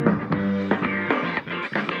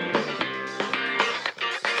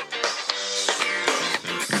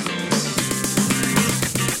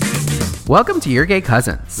Welcome to Your Gay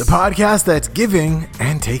Cousins, the podcast that's giving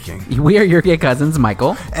and taking. We are Your Gay Cousins,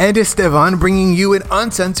 Michael and Esteban, bringing you an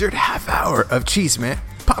uncensored half hour of chisme,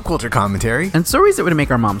 pop culture commentary, and stories that would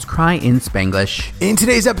make our moms cry in Spanglish. In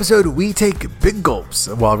today's episode, we take big gulps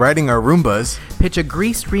while riding our Roombas, pitch a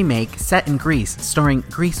Grease remake set in Greece starring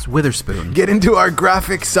Reese Witherspoon, get into our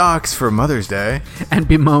graphic socks for Mother's Day, and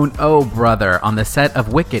bemoan Oh Brother on the set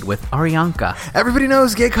of Wicked with Arianka. Everybody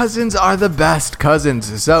knows gay cousins are the best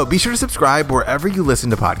cousins, so be sure to subscribe wherever you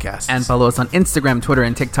listen to podcasts. And follow us on Instagram, Twitter,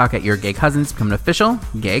 and TikTok at Your Gay Cousins. Become an official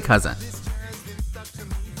gay cousin.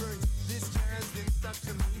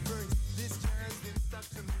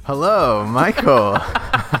 Hello, Michael.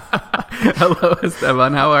 Hello,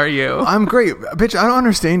 Esteban. How are you? I'm great, bitch. I don't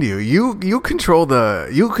understand you. You control the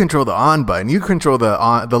on button. You control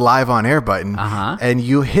the live on air button. And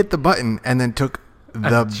you hit the button and then took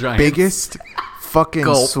the biggest fucking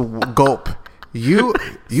gulp. You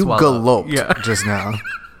galloped just now.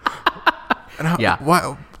 Yeah.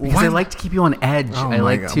 Why? Because I like to keep you on edge. Oh I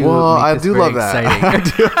like God. to. Well, make I this do very love that.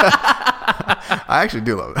 exciting. I actually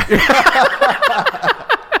do love that.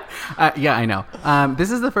 Yeah, I know. This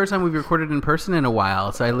is the first time we've recorded in person in a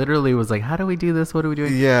while, so I literally was like, "How do we do this? What are we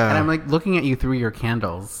doing?" Yeah, and I'm like looking at you through your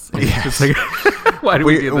candles. And it's just like, why do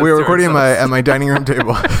we do this? We're recording at my dining room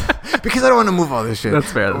table because I don't want to move all this shit.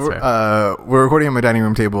 That's fair. We're recording at my dining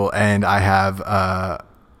room table, and I have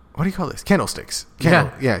what do you call this? Candlesticks. Yeah.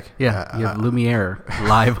 You have Lumiere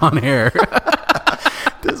live on air.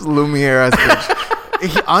 This Lumiere ass bitch.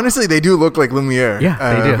 Honestly, they do look like Lumiere.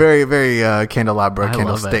 Yeah, they do. Very, very candelabra,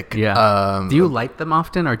 candlestick. Yeah. Do you light them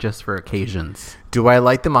often or just for occasions? Do I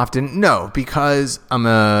light them often? No, because I'm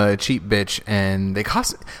a cheap bitch and they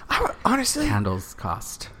cost. Honestly, candles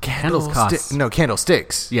cost. No,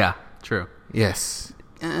 candlesticks. Yeah, true. Yes.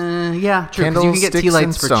 Yeah, true. Because you can get tea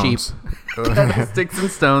lights for cheap. Candlesticks and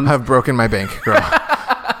stones. I've broken my bank, girl.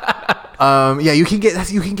 Yeah, you can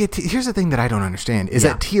get. Here's the thing that I don't understand is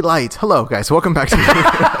that tea lights. Hello, guys. Welcome back to.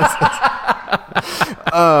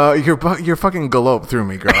 Your fucking gallop through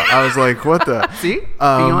me, girl. I was like, what the? See, being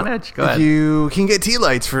on edge. Go ahead. You can get tea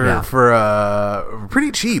lights for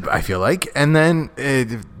pretty cheap. I feel like, and then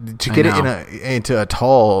to get it into a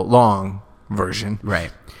tall, long version,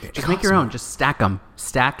 right? Just make your own. Just stack them.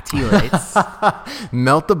 Stack tea lights.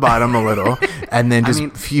 Melt the bottom a little, and then just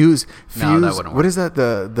fuse. No, that wouldn't work. What is that?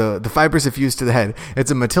 The fibers that fuse to the head. It's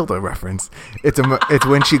a Matilda reference. It's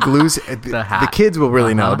when she glues the hat. The kids will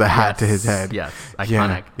really know the hat to his head. Yes,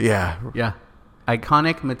 iconic. Yeah.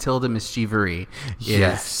 Iconic Matilda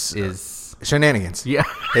mischievous is. Shenanigans. Yeah.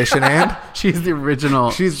 Is Shenan? She's the original.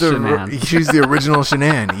 She's the original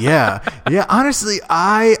Shenan. Yeah. Honestly,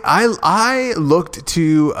 I looked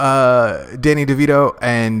to Danny DeVito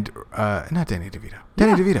and not Danny DeVito.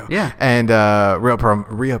 Danny DeVito. Yeah. And Rhea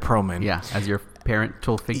Perlman. Yeah. As your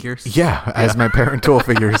parental figures. Yeah. As my parental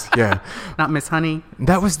figures. Yeah. Not Miss Honey.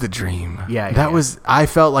 That was the dream. Yeah. That was. I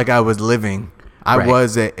felt like I was living. I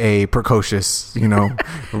was a precocious,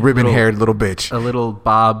 ribbon-haired little bitch. A little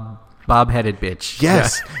bob-headed bitch.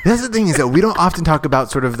 Yes. Yeah. That's the thing is that we don't often talk about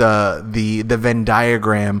sort of the Venn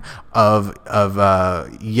diagram of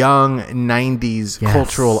young 90s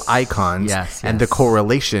cultural icons and the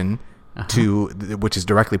correlation to which is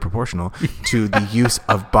directly proportional to the use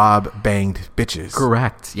of bob-banged bitches.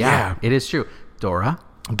 Correct. Yeah. It is true. Dora.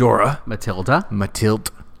 Matilda.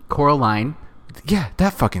 Coraline. Yeah,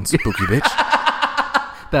 that fucking spooky bitch.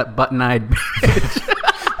 That button-eyed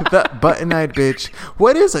bitch. That button-eyed bitch.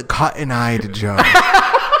 What is a cotton-eyed Joe?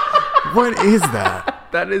 What is that?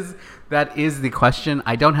 That is the question.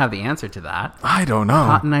 I don't have the answer to that. I don't know.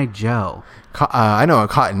 Cotton-eyed Joe. I know a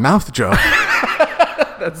cotton-mouthed Joe.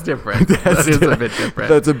 That's different. That is a bit different.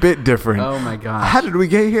 That's a bit different. Oh my gosh. How did we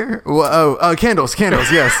get here? Well, candles.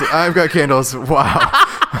 Yes, I've got candles. Wow.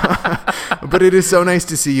 But it is so nice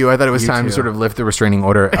to see you. I thought it was time to sort of lift the restraining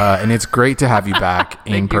order, and it's great to have you back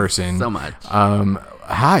in person. Thank you so much.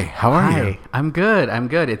 Hi, how are you? I'm good.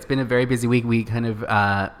 It's been a very busy week. We kind of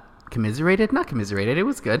not commiserated. It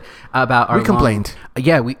was good about our. We complained.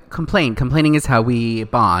 We complained. Complaining is how we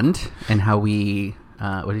bond and how we.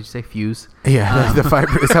 What did you say? Fuse. Yeah, the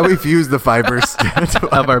fiber. It's how we fuse the fibers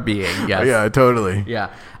of our being. Yes. Yeah, totally. Yeah.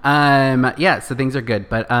 So things are good,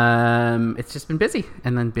 but it's just been busy,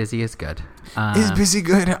 and then busy is good. Is busy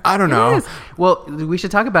good? I don't know. Is. Well, we should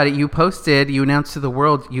talk about it. You announced to the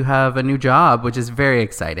world you have a new job, which is very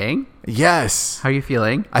exciting. Yes. How are you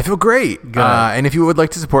feeling? I feel great. Good. And if you would like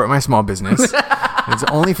to support my small business, it's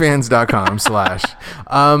onlyfans.com/.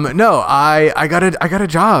 No, I got a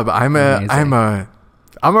job.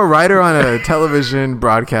 I'm a writer on a television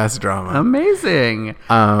broadcast drama. Amazing.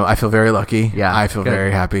 I feel very lucky. Yeah, I feel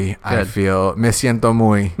very happy. Good. I feel me siento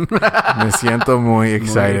muy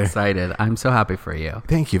excited. Muy excited. I'm so happy for you.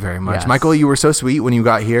 Thank you very much. Yes. Michael, you were so sweet when you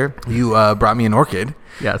got here. You brought me an orchid.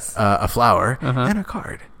 Yes. A flower and a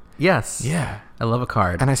card. Yes. Yeah. I love a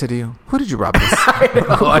card. And I said to you, who did you rob this?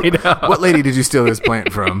 I know. What lady did you steal this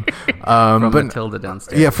plant from? From Matilda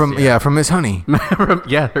downstairs. Yeah, from Miss Honey.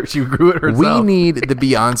 She grew it herself. We need the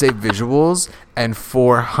Beyonce visuals, and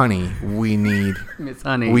for Honey, we need Miss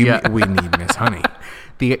Honey. We need Miss Honey.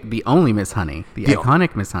 The only Miss Honey. The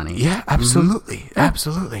iconic Miss Honey. Yeah, absolutely.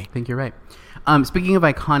 Absolutely. I think you're right. Speaking of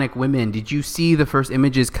iconic women, did you see the first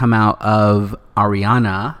images come out of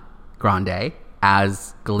Ariana Grande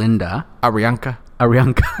as Glinda? Arianka,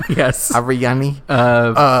 yes. Ariani.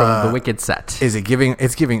 From the Wicked set. Is it giving?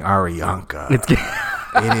 It's giving Arianka.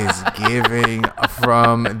 It is giving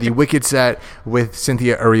from the Wicked set with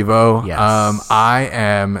Cynthia Erivo. Yes. I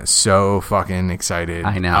am so fucking excited.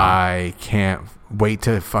 I know. I can't wait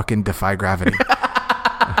to fucking defy gravity.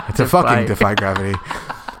 To fucking defy gravity.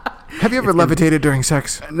 Have you ever levitated during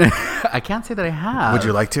sex? I can't say that I have. Would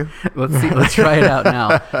you like to? Let's see. Let's try it out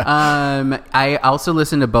now. I also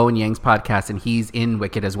listen to Bo and Yang's podcast, and he's in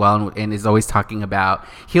Wicked as well, and is always talking about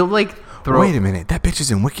he'll like throw. Wait a minute, that bitch is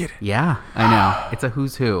in Wicked. Yeah, I know. It's a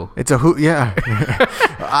who's who. It's a who. Yeah,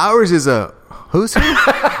 ours is a who's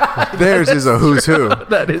who. Theirs is a who's who.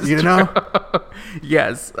 That is, you true. know.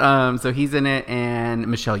 Yes. So he's in it, and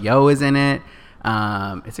Michelle Yeoh is in it.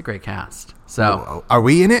 It's a great cast. So are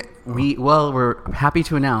we in it? We're happy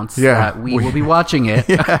to announce that we will be watching it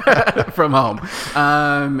from home.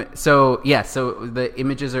 So the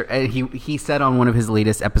images are. He said on one of his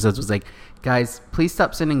latest episodes was like, guys, please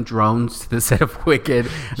stop sending drones to the set of Wicked.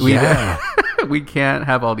 We can't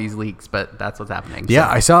have all these leaks, but that's what's happening.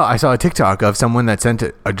 Yeah, so. I saw a TikTok of someone that sent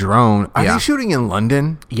a drone. Are they shooting in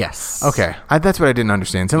London? Yes. Okay, that's what I didn't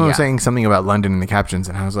understand. Someone was saying something about London in the captions,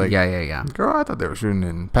 and I was like, yeah. Girl, I thought they were shooting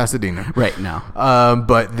in Pasadena. Right. No.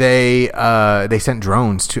 But they sent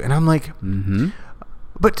drones to, and I'm like,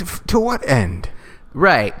 but to what end?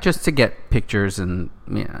 Right, just to get pictures, and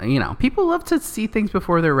people love to see things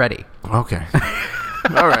before they're ready. Okay.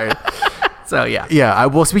 All right. So yeah.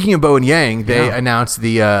 Well, speaking of Bo and Yang, they announced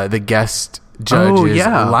the guest judges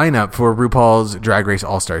lineup for RuPaul's Drag Race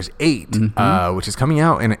All Stars 8, which is coming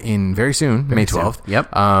out in very soon, May 12th. Yep.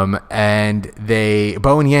 And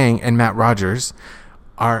Bo and Yang and Matt Rogers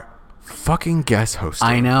are fucking guest hosting.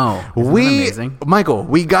 I know. Isn't that amazing? Michael,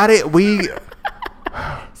 we got it.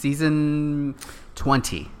 Season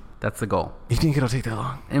 20. That's the goal. You think it'll take that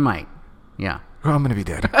long? It might. Yeah. Girl, I'm gonna be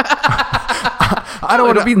dead. I don't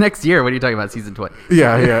want to be next year. What are you talking about? Season 20.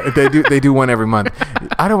 Yeah. They do one every month.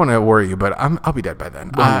 I don't want to worry you, but I'll be dead by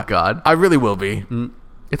then. Oh God. I really will be.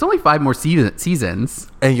 It's only 5 more seasons.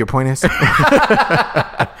 And your point is? You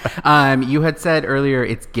had said earlier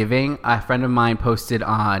it's giving. A friend of mine posted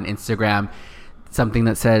on Instagram something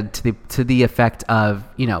that said to the effect of,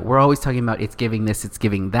 we're always talking about it's giving this, it's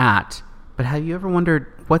giving that, but have you ever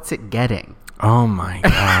wondered what's it getting? Oh my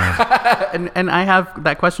God. and I have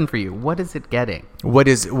that question for you. What is it getting? What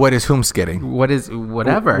is whom's getting? What is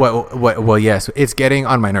whatever? Well, yes, it's getting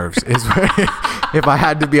on my nerves. If I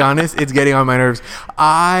had to be honest, it's getting on my nerves.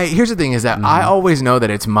 Here's the thing is that I always know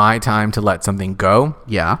that it's my time to let something go.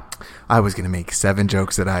 Yeah. I was going to make 7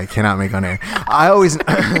 jokes that I cannot make on air. I always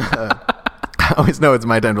know it's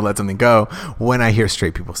my time to let something go when I hear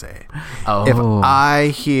straight people say it. Oh. If I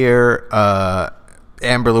hear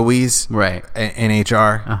Amber Louise, right, in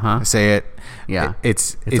HR, say it. Yeah,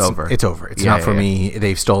 it's over. It's over. It's not for me.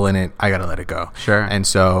 They've stolen it. I gotta let it go. Sure. And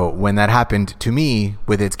so when that happened to me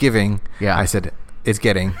with It's Giving, I said it's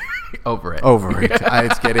getting over it.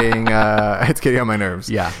 It's getting on my nerves.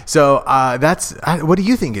 Yeah. So that's what do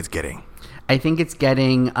you think it's getting? I think it's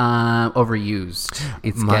getting overused.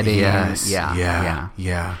 It's getting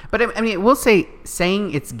yeah. But I mean, we'll say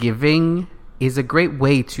saying it's giving is a great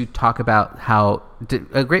way to talk about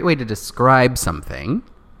a great way to describe something.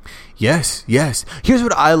 Yes. Here's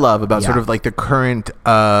what I love about sort of like the current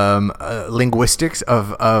linguistics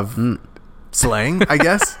of slang, I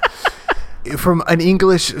guess. From an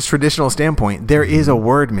English traditional standpoint, there is a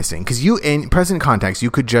word missing because in present context,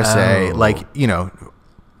 you could just say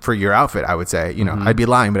for your outfit, I would say, I'd be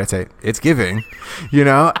lying, but I'd say it's giving,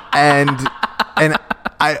 and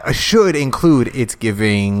I should include it's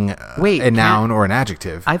giving a noun or an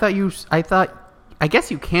adjective. I thought I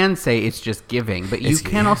guess you can say it's just giving, but you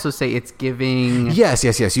can also say it's giving. Yes.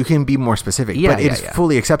 You can be more specific, but it's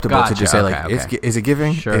fully acceptable to just say is it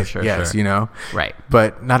giving? Sure. Yes, you know. Right.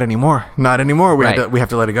 But not anymore. Not anymore. We have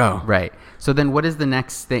to let it go. Right. So then what is the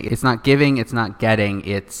next thing? It's not giving, it's not getting,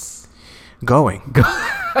 it's going.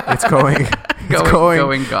 It's going. It's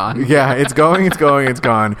going, gone. Yeah, it's going, it's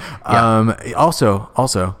gone. Yeah. Also,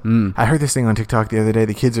 I heard this thing on TikTok the other day.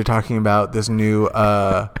 The kids are talking about this new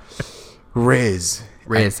Riz.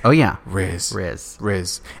 Oh yeah. Riz.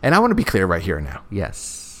 And I want to be clear right here and now.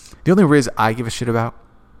 Yes. The only Riz I give a shit about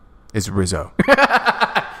is Rizzo.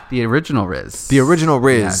 The original Riz. The original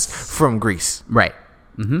Riz from Grease. Right.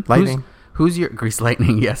 Mm-hmm. Lightning. Who's your Grease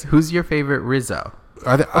Lightning? Yes. Who's your favorite Rizzo?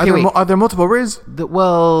 Are there multiple Riz?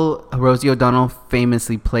 Rosie O'Donnell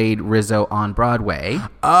famously played Rizzo on Broadway.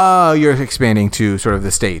 Oh, you're expanding to sort of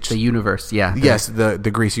the stage. The universe, yeah. Yes, the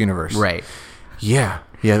Grease universe. Right. Yeah,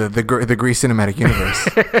 the Grease cinematic universe.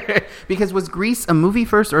 Because was Grease a movie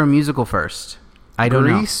first or a musical first? I don't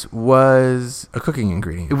know. Grease was a cooking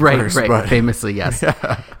ingredient. Right. Famously, yes.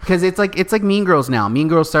 Yeah. Because it's like Mean Girls now. Mean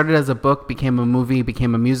Girls started as a book, became a movie,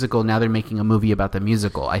 became a musical. Now they're making a movie about the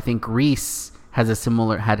musical. I think Grease had a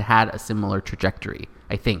similar trajectory.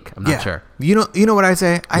 I think. I'm not sure. You know what I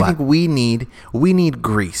say? I think we need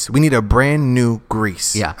Grease. We need a brand new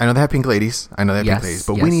Grease. Yeah. I know they have Pink Ladies.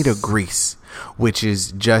 But we need a Grease, which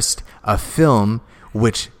is just a film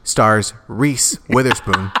which stars Reese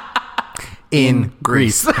Witherspoon in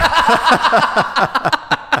Grease.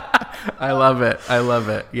 I love it.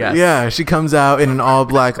 Yes. Yeah, she comes out in an all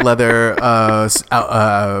black leather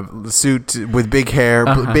suit with big hair,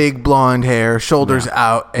 big blonde hair, shoulders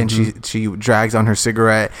out, and she drags on her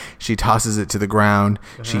cigarette. She tosses it to the ground.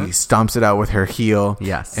 She stomps it out with her heel.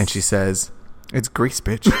 Yes. And she says, "It's Grease,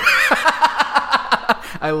 bitch."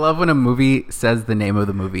 I love when a movie says the name of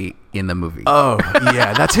the movie in the movie. Oh,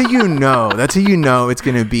 yeah. That's how you know. It's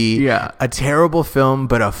going to be a terrible film,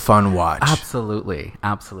 but a fun watch. Absolutely.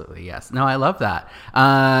 Yes. No, I love that.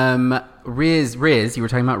 Riz, you were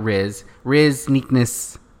talking about Riz,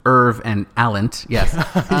 Neakness, Irv, and Allant. Yes.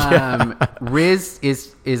 Riz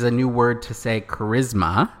is a new word to say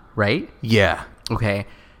charisma, right? Yeah. Okay.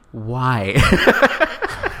 Why?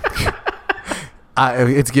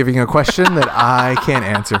 It's giving a question that I can't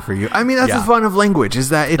answer for you. I mean, that's the fun of language. Is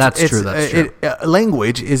that that's true.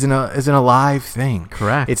 Language is an alive thing.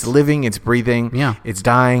 Correct. It's living. It's breathing. Yeah. It's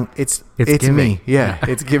dying. It's me. Yeah.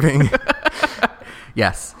 It's giving.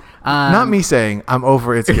 Yes. Not me saying I'm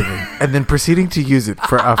over it's giving and then proceeding to use it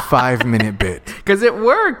for a 5-minute bit because it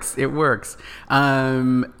works. Are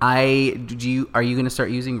you going to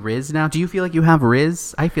start using Riz now? Do you feel like you have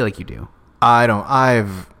Riz? I feel like you do. I don't.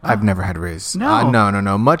 I've never had Riz. No.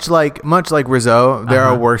 No. Much like Rizzo, there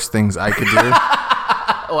are worse things I could do.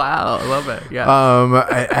 Wow, I love it. Yeah.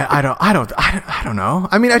 I don't know.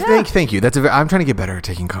 I mean, thank you. I'm trying to get better at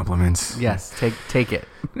taking compliments. Yes, take it.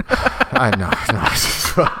 I know.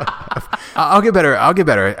 I'll get better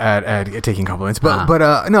at taking compliments.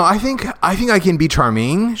 But no, I think I can be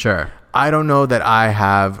charming. Sure. I don't know that I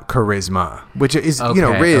have charisma, which is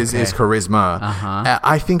Riz is charisma.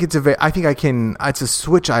 I think it's a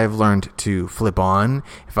switch I have learned to flip on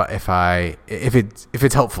if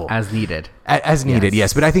it's helpful as needed. As needed,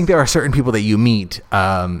 yes. But I think there are certain people that you meet,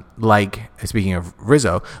 like speaking of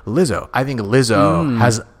Lizzo. I think Lizzo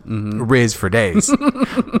has Riz for days,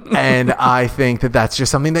 and I think that's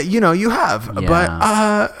just something that you have. Yeah. But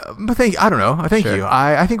I don't know. Thank you.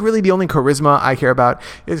 I think really the only charisma I care about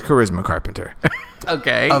is Charisma Carpenter.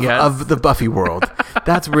 Okay. Of the Buffy world,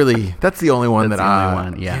 that's the only one that's that the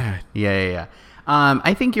only one. Yeah.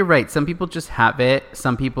 I think you're right. Some people just have it.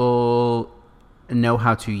 Some people know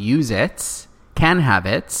how to use it, can have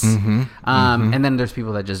it, and then there's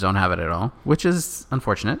people that just don't have it at all, which is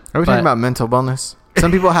unfortunate. Are we talking about mental wellness? Some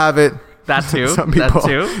people have it. That too. Some people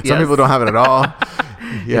don't have it at all.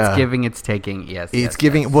 Yeah. It's giving, it's taking. Yes. It's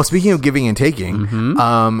giving. Yes. Well, speaking of giving and taking,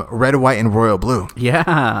 red, white, and royal blue.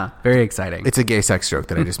 Yeah. Very exciting. It's a gay sex joke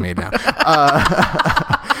that I just made now.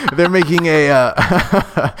 They're making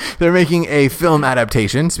a film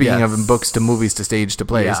adaptation. Speaking of books to movies to stage to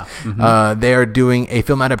plays, they are doing a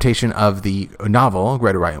film adaptation of the novel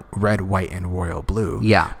Red, White, and Royal Blue.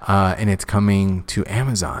 Yeah, and it's coming to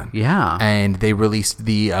Amazon. Yeah, and they released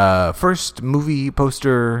the first movie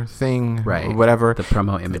poster thing, right? Whatever the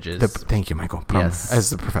promo images. Thank you, Michael. As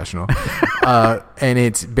the professional, and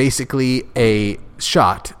it's basically a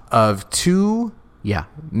shot of two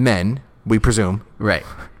men. We presume. Right.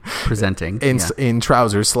 presenting in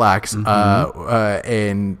trousers, slacks,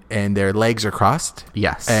 and their legs are crossed.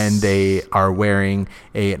 Yes, and they are wearing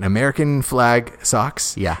an American flag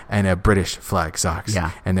socks. Yeah, and a British flag socks.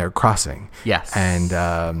 Yeah, and they're crossing. Yes,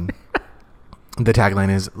 and the tagline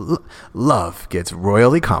is "Love gets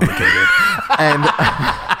royally complicated," and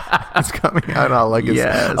it's coming out on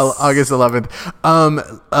August 11th.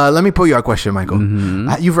 Let me pull you a question, Michael.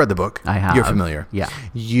 You've read the book. I have. You're familiar. Yeah.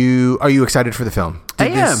 Are you excited for the film?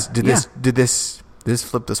 Did this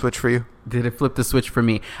flip the switch for you? Did it flip the switch for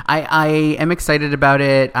me? I am excited about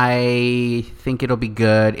it. I think it'll be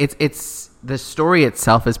good. It's the story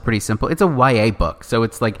itself is pretty simple. It's a YA book, so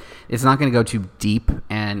it's like it's not going to go too deep,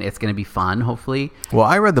 and it's going to be fun. Hopefully. Well,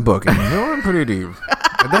 I read the book, and they were pretty deep.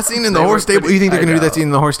 That scene in the horse stable. You think they're going to do that scene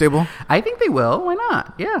in the horse stable? I think they will. Why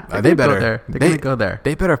not? Yeah, they better. They're going to go there.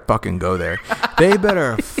 They better fucking go there. They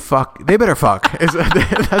better fuck. They better fuck.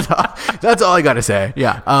 That's all I got to say.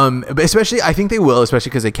 Yeah. But especially, I think they will, especially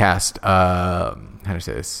because they cast. How do I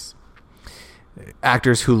say this?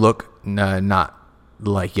 Actors who look not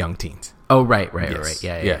like young teens. Oh, right.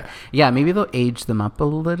 Yeah. Maybe they'll age them up a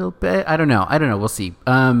little bit. I don't know. We'll see.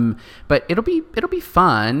 But it'll be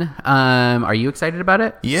fun. Are you excited about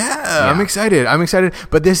it? Yeah. I'm excited.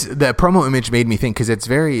 But the promo image made me think, because it's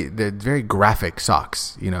very graphic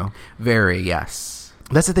socks, you know? Very, yes.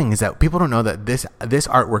 That's the thing, is that people don't know that this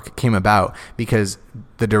artwork came about because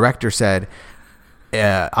the director said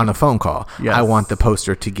on a phone call, yes, I want the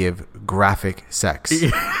poster to give graphic sex.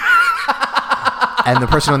 And the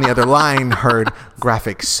person on the other line heard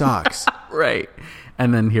graphic socks. Right.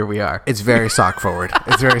 And then here we are. It's very sock forward.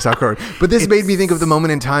 But this made me think of the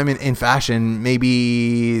moment in time in fashion,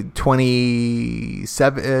 maybe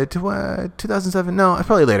 2007. No, it's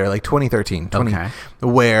probably later, like 2013. Okay.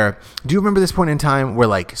 Where, do you remember this point in time where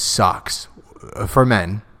like socks for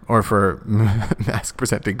men, or for mask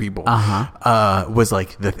presenting people, was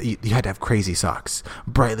like you had to have crazy socks,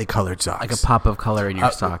 brightly colored socks, like a pop of color in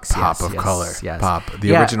your socks. Pop of color. Yes. Pop.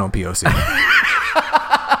 The original POC.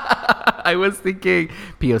 I was thinking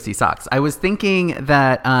POC socks. I was thinking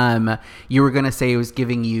that you were going to say it's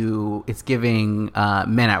giving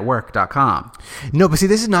menatwork.com. No, but see,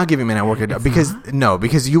 this is not giving men at work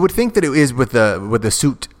because you would think that it is with the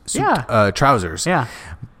suit trousers. Yeah.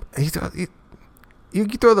 You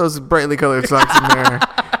throw those brightly colored socks in there,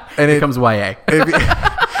 and it becomes YA.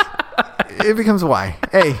 It becomes Y.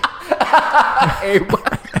 Hey,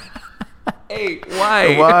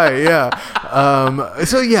 why? Why? Yeah.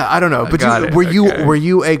 So yeah, I don't know. But were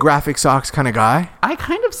you a graphic socks kind of guy? I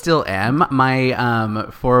kind of still am.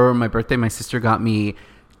 For my birthday, my sister got me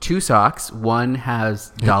 2 socks. One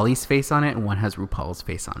has Dolly's face on it, and one has RuPaul's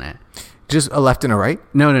face on it. Just a left and a right?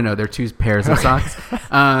 No. They're 2 pairs of socks.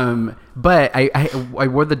 But I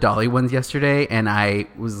wore the Dolly ones yesterday, and I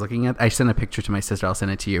sent a picture to my sister. I'll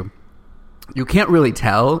send it to you. You can't really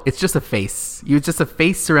tell. It's just a face. It's just a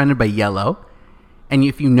face surrounded by yellow. And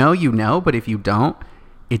if you know, you know. But if you don't,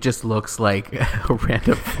 it just looks like a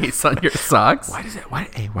random face on your socks. Why did that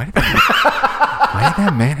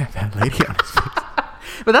man have that lady on his face?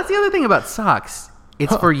 But that's the other thing about socks.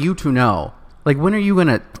 It's for you to know. Like, when are you going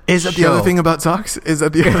to Is that the other thing about socks? Is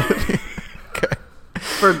that the other thing? Okay.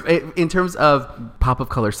 In terms of pop of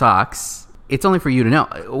color socks, it's only for you to know.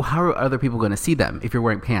 How are other people going to see them if you're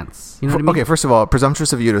wearing pants? You know what I mean? Okay, first of all,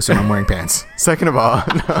 presumptuous of you to assume I'm wearing pants. Second of all,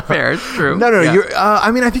 no. Fair, it's true. No. Yeah.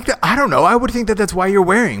 I think that, I don't know. I would think that that's why you're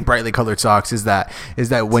wearing brightly colored socks. Is that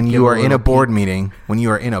when you are in a board meeting, when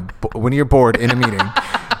you're bored in a meeting,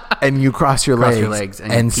 and you cross your legs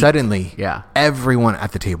and suddenly, everyone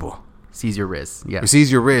at the table sees your Riz. Yeah,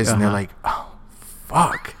 sees your Riz, and they're like, "Oh,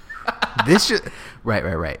 fuck, this should."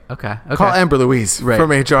 Right. Okay. Call Amber Louise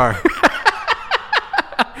from HR.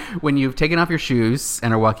 When you've taken off your shoes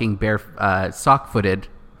and are walking sock-footed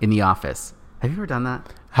in the office. Have you ever done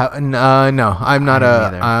that? No, I'm not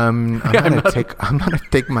I'm not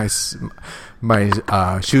take my shoes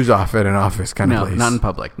off at an office kind of place. Not in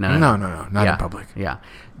public. No, not in public. Yeah.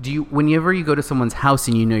 Whenever you go to someone's house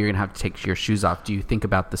and you know you're gonna have to take your shoes off, do you think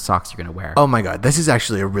about the socks you're gonna wear? Oh my god, this is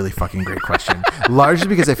actually a really fucking great question. Largely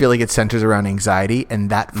because I feel like it centers around anxiety, and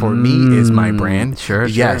that for me is my brand. Sure.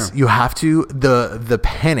 Yes, you have to the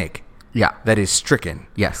panic. Yeah, that is stricken.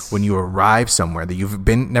 Yes, when you arrive somewhere that you've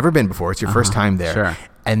never been before, it's your first time there. Sure.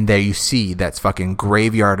 And there you see that's fucking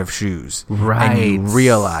graveyard of shoes. Right. And you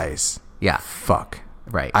realize, fuck.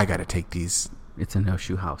 Right. I gotta take these. It's a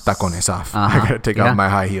no-shoe house. Tacones off. I gotta take off my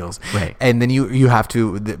high heels. Right. And then you have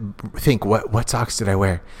to think, what socks did I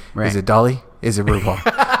wear? Right. Is it Dolly? Is it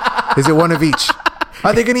RuPaul? Is it one of each?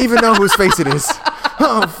 Are they gonna even know whose face it is?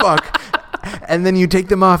 Oh fuck. and then you take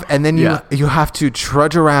them off, and then you have to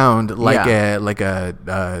trudge around like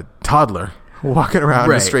a toddler walking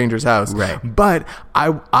around a stranger's house. Right. But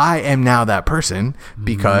I am now that person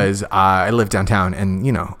because I live downtown,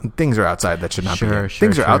 and things are outside that should not be.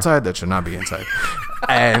 Things are outside that should not be inside.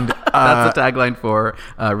 And that's the tagline for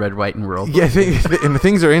Red, White, and World. Yeah, and the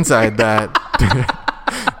things are inside that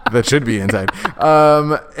that should be inside.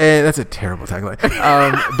 And that's a terrible tagline.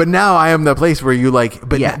 But now I am the place where you like.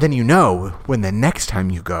 But then when the next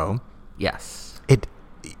time you go, yes.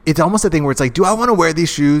 It's almost a thing where it's like, do I want to wear these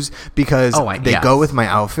shoes because they go with my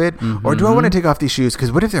outfit? Or do I want to take off these shoes?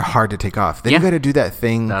 Because what if they're hard to take off? Then you got to do that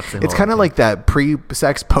thing. It's kind of like that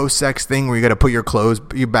pre-sex, post-sex thing where you got to put your clothes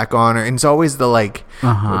back on. And it's always the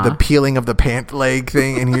the peeling of the pant leg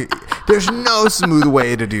thing. And there's no smooth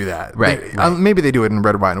way to do that. Right. Maybe they do it in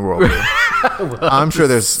Red, White, and World. I'm sure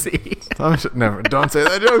there's... never. Don't say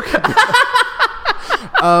that joke.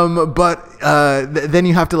 Then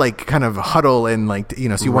you have to like kind of huddle and like so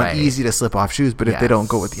you want easy to slip off shoes, but if they don't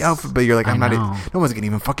go with the outfit, but you're like, no one's gonna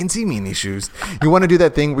even fucking see me in these shoes. You want to do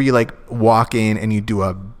that thing where you like walk in and you do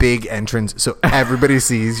a big entrance so everybody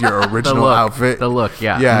sees your original outfit. The look,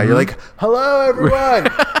 yeah. You're like, hello everyone.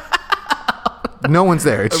 No one's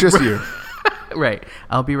there. It's just you. Right.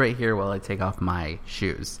 I'll be right here while I take off my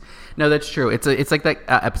shoes. No, that's true. It's like that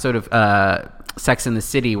episode of Sex and the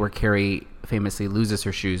City where Carrie famously loses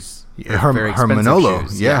her shoes. Her Manolo.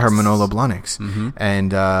 Shoes. Yeah, her Manolo Blahniks.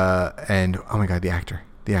 And oh my God, the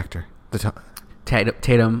actor.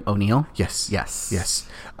 Tatum O'Neal. Yes.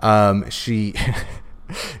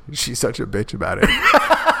 She's such a bitch about it.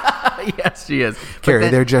 Yes, she is. Carrie,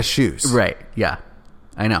 they're just shoes. Right. Yeah.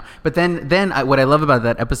 I know. But then what I love about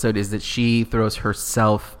that episode is that she throws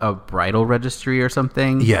herself a bridal registry or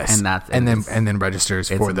something. Yes. And then registers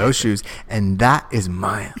for those shoes. And that is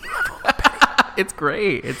my level of petty. It's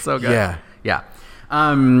great. It's so good. Yeah.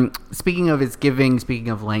 Speaking of its giving, speaking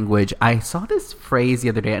of language, I saw this phrase the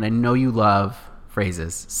other day, and I know you love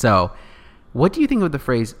phrases. So what do you think of the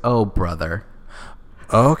phrase, "Oh, brother"?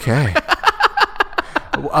 Okay.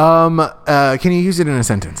 Can you use it in a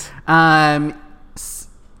sentence?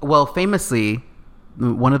 Well, famously,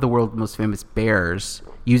 one of the world's most famous bears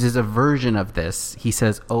uses a version of this. He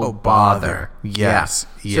says, "Oh, bother." Yes.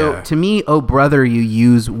 Yeah. So to me, "Oh, brother," you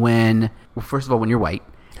use when, well, first of all, when you're white,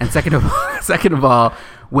 and second of all,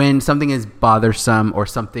 when something is bothersome or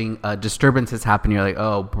something, a disturbance has happened, you're like,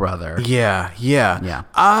 "Oh, brother." Yeah.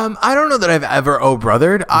 I don't know that I've ever "oh,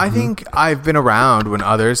 brothered." I think I've been around when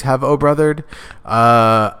others have "oh, brothered."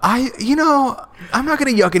 I'm not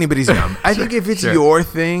going to yuck anybody's yum. I think if it's your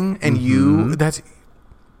thing and that's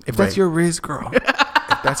your Riz, girl.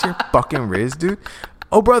 If that's your fucking Riz, dude.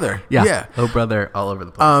 Oh, brother. Yeah. Oh, brother, all over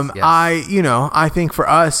the place. Yes. I think for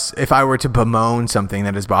us, if I were to bemoan something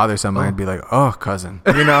that is bothersome, I'd be like, "Oh, cousin."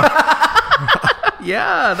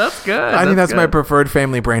 Yeah, that's good. I think that's my preferred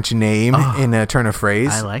family branch name in a turn of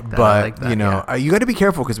phrase. I like that. But, you got to be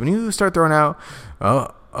careful because when you start throwing out,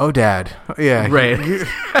 oh, dad. Yeah. Right.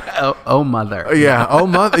 oh, mother. Yeah. Oh,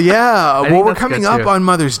 mother. Yeah. Well, we're coming up on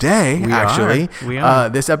Mother's Day, actually. We are.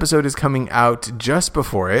 This episode is coming out just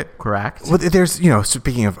before it. Correct. Well, there's,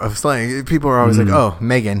 speaking of slang, people are always like, "Oh,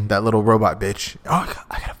 Megan, that little robot bitch." Oh,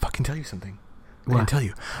 I got to fucking tell you something. I didn't tell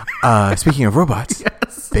you. Speaking of robots,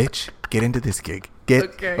 bitch, get into this gig.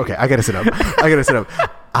 Okay, I got to sit up.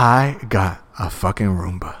 I got a fucking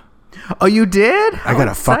Roomba. Oh, you did? I got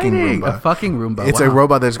a fucking Roomba. A fucking Roomba. It's a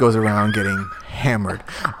robot that just goes around getting hammered.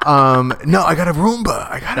 No, I got a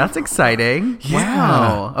Roomba. That's exciting. Yeah.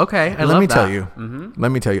 Wow. Okay. Let me tell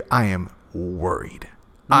you, I am worried.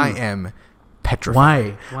 I am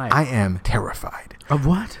petrified. Why? I am terrified. Of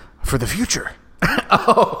what? For the future.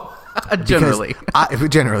 Generally.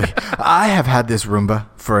 I have had this Roomba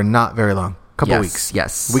for not very long. Couple weeks.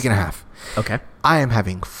 Yes. Week and a half. Okay. I am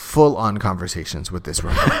having full-on conversations with this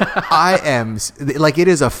Roomba. I am like, it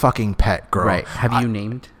is a fucking pet, girl. Right. Have you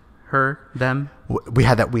named them? We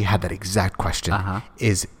had that exact question.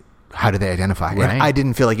 Is how do they identify? Right. And I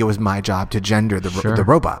didn't feel like it was my job to gender the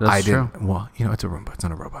robot. That's true. Well, it's a Roomba. It's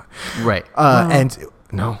not a robot. Right. And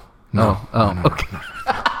no. Okay.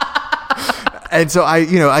 And so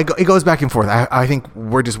it goes back and forth. I think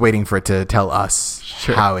we're just waiting for it to tell us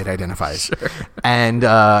how it identifies. Sure. And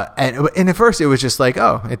at first it was just like,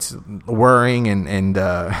 oh, it's whirring and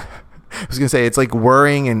I was gonna say it's like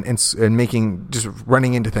whirring and making, just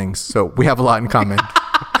running into things. So we have a lot in common.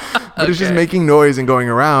 But it's just making noise and going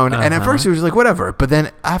around. And at first it was like, whatever. But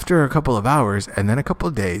then after a couple of hours and then a couple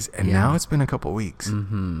of days and now it's been a couple of weeks,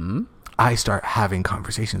 I start having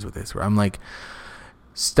conversations with this where I'm like,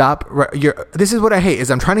 stop. This is what I hate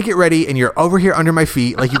is I'm trying to get ready and you're over here under my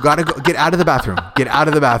feet. Like, you got to go get out of the bathroom. Get out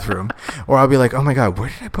of the bathroom. Or I'll be like, oh my God, where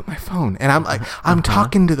did I put my phone? And I'm like, I'm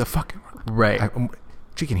talking to the fucking... Right.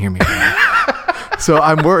 She can hear me. So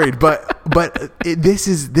I'm worried, but this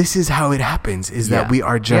is how it happens. Is that we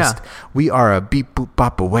are we are a beep boop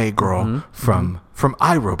bop away, girl, from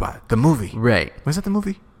iRobot, the movie. Right. Was that the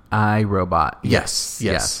movie? iRobot. Yes.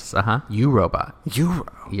 You Robot.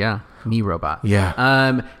 Yeah. Me Robot.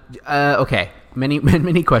 Yeah. Okay.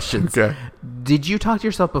 Many questions. Okay. Did you talk to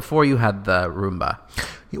yourself before you had the Roomba?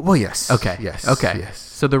 Well, yes. Okay. Yes. Okay. Yes.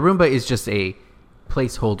 So the Roomba is just a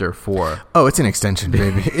placeholder for... Oh, it's an extension,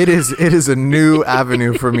 baby. It is a new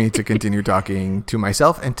avenue for me to continue talking to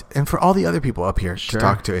myself and for all the other people up here to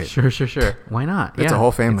talk to it. Sure. Why not? It's a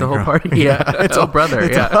whole family. It's a whole party. Yeah. It's a brother.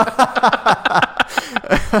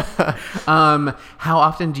 How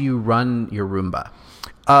often do you run your Roomba?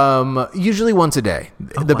 Usually once a day.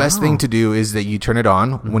 The best thing to do is that you turn it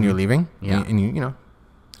on when you're leaving. Yeah. And you know,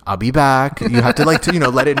 I'll be back. You have to let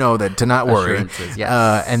it know that to not worry.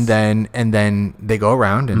 Yes. And then they go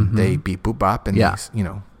around and they beep boop bop and they,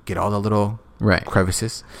 get all the little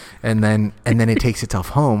crevices, and then it takes itself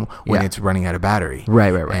home when it's running out of battery.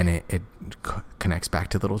 Right. And it connects back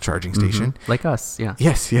to the little charging station. Like us. Yeah.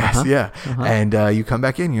 Yes. Yeah. And you come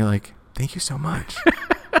back in. You're like, thank you so much.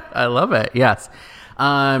 I love it. Yes.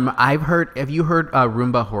 Have you heard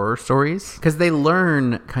Roomba horror stories? Because they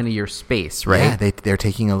learn kind of your space, right? Yeah, they're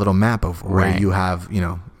taking a little map of where you have,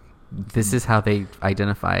 This is how they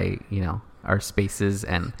identify, our spaces.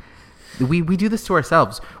 And we do this to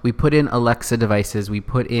ourselves. We put in Alexa devices. We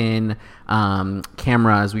put in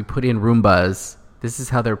cameras. We put in Roombas. This is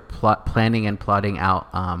how they're planning and plotting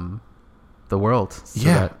out the world.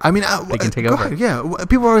 So I mean, they can take over. Ahead, yeah.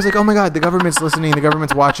 People are always like, oh my God, the government's listening, the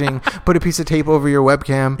government's watching, put a piece of tape over your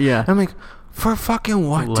webcam. Yeah. I'm like, for fucking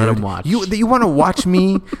what, Let them watch. You want to watch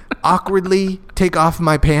me awkwardly take off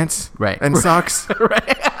my pants and socks?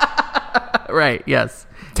 Right, yes.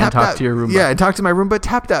 And talk to your Roomba. Yeah, and talk to my Roomba.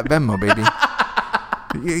 Tap that Venmo, baby.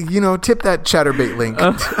 Tip that Chatterbait link.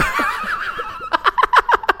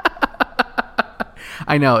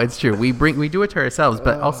 I know, it's true. We do it to ourselves,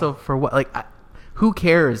 but also for what? Like, who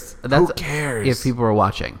cares? Who cares if people are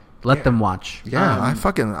watching? Let them watch. Yeah,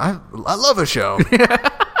 I love a show.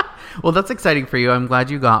 Well, that's exciting for you. I'm glad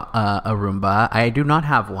you got a Roomba. I do not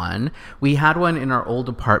have one. We had one in our old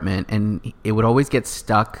apartment, and it would always get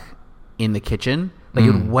stuck in the kitchen. Like,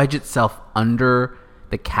 it would wedge itself under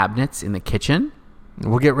the cabinets in the kitchen.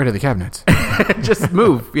 We'll get rid of the cabinets. Just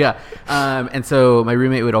move, yeah. And so my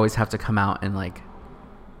roommate would always have to come out and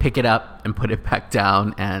pick it up and put it back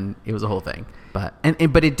down, and it was a whole thing. But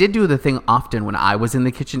it did do the thing often when I was in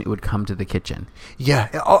the kitchen. It would come to the kitchen. Yeah.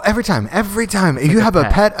 Oh, every time. If you have a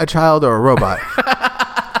pet, a child, or a robot,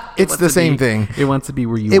 it's the same thing. It wants to be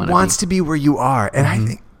where you. It wants to be where you are, and I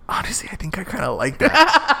think I kind of like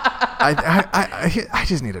that. I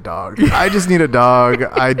just need a dog.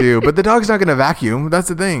 I do, but the dog's not going to vacuum. That's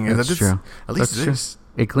the thing. That's true. At least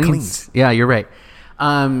it cleans. Yeah, you're right.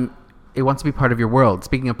 It wants to be part of your world.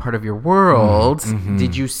 Speaking of part of your world,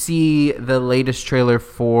 did you see the latest trailer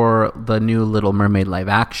for the new Little Mermaid live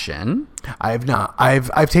action? I have not.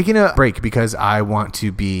 I've taken a break because I want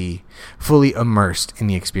to be fully immersed in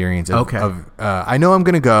the experience of I know I'm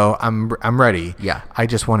going to go. I'm ready. Yeah. I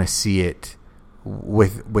just want to see it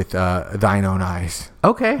with thine own eyes.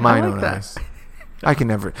 Okay. Mine I like own that. eyes. I can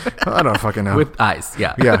never. I don't fucking know. With eyes.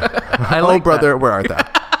 Yeah. Yeah. Oh, brother, where art thou?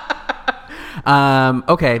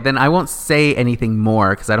 Okay, then I won't say anything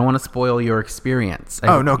more because I don't want to spoil your experience.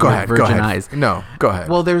 Go ahead. Virgin eyes. No, go ahead.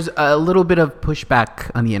 Well, there's a little bit of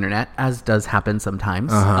pushback on the internet, as does happen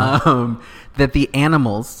sometimes, that the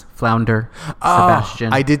animals, Flounder,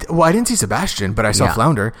 Sebastian. I didn't see Sebastian, but I saw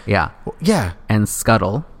Flounder. Yeah. Yeah. And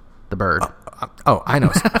Scuttle, the bird. I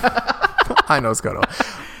know. I know Scuttle.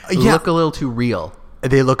 Look a little too real.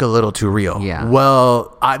 They look a little too real. Yeah.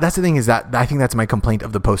 Well, that's the thing is that I think that's my complaint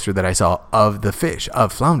of the poster that I saw of the fish,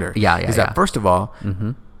 of Flounder. Yeah. Is that first of all,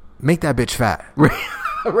 make that bitch fat.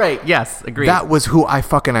 Right. Yes. Agreed. That was who I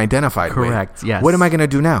fucking identified with. Correct. Yes. What am I going to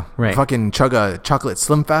do now? Right. Fucking chug a chocolate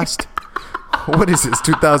Slim Fast? What is this,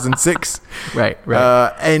 2006? Right.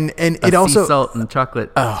 And it also... sea salt and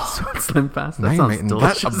chocolate Slim Fast. That sounds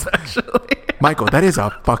delicious, actually. Michael, that is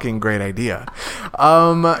a fucking great idea.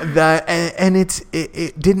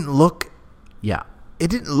 It didn't look... Yeah.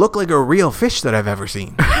 It didn't look like a real fish that I've ever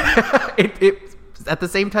seen. It at the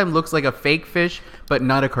same time looks like a fake fish, but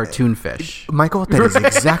not a cartoon fish. Michael, that is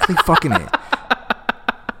exactly fucking it.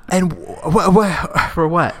 And for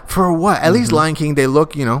what? For what? At least Lion King, they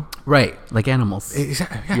look, right, like animals.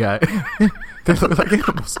 Exactly. Yeah. They look like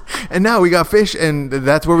animals. And now we got fish, and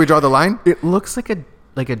that's where we draw the line? It looks like a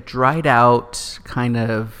dried out kind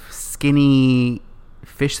of skinny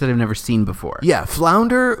fish that I've never seen before. Yeah,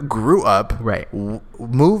 Flounder grew up, right?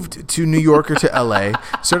 Moved to New York or to LA,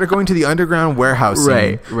 started going to the underground warehouse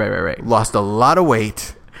scene, right. Lost a lot of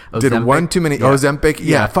weight. Ozempic? Did one too many Ozempic.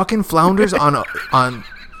 Yeah, fucking Flounder's on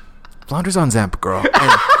Flounder's on Zemp, girl.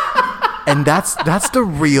 And that's the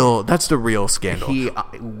real scandal. He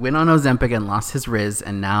went on Ozempic and lost his Riz,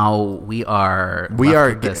 and now we are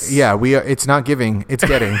this. Yeah, we are. It's not giving, it's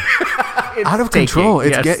getting. It's out of taking, control.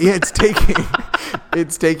 yes.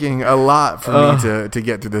 It's taking a lot for me to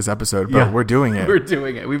get through this episode, but we're doing it. We're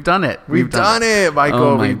doing it. We've done it. We've done it, Michael.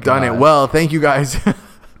 Oh we've done it. Well, thank you guys.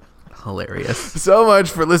 Hilarious. So much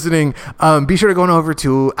for listening. Be sure to go on over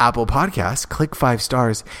to Apple Podcasts, click 5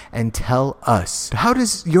 stars, and tell us, how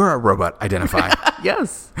does your robot identify?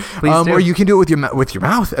 Yes, please do. Or you can do it with your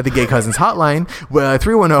mouth at the Gay Cousins hotline,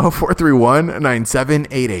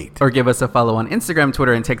 310-431-9788. Or give us a follow on Instagram,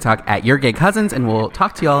 Twitter, and TikTok at Your Gay Cousins, and we'll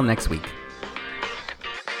talk to y'all next week.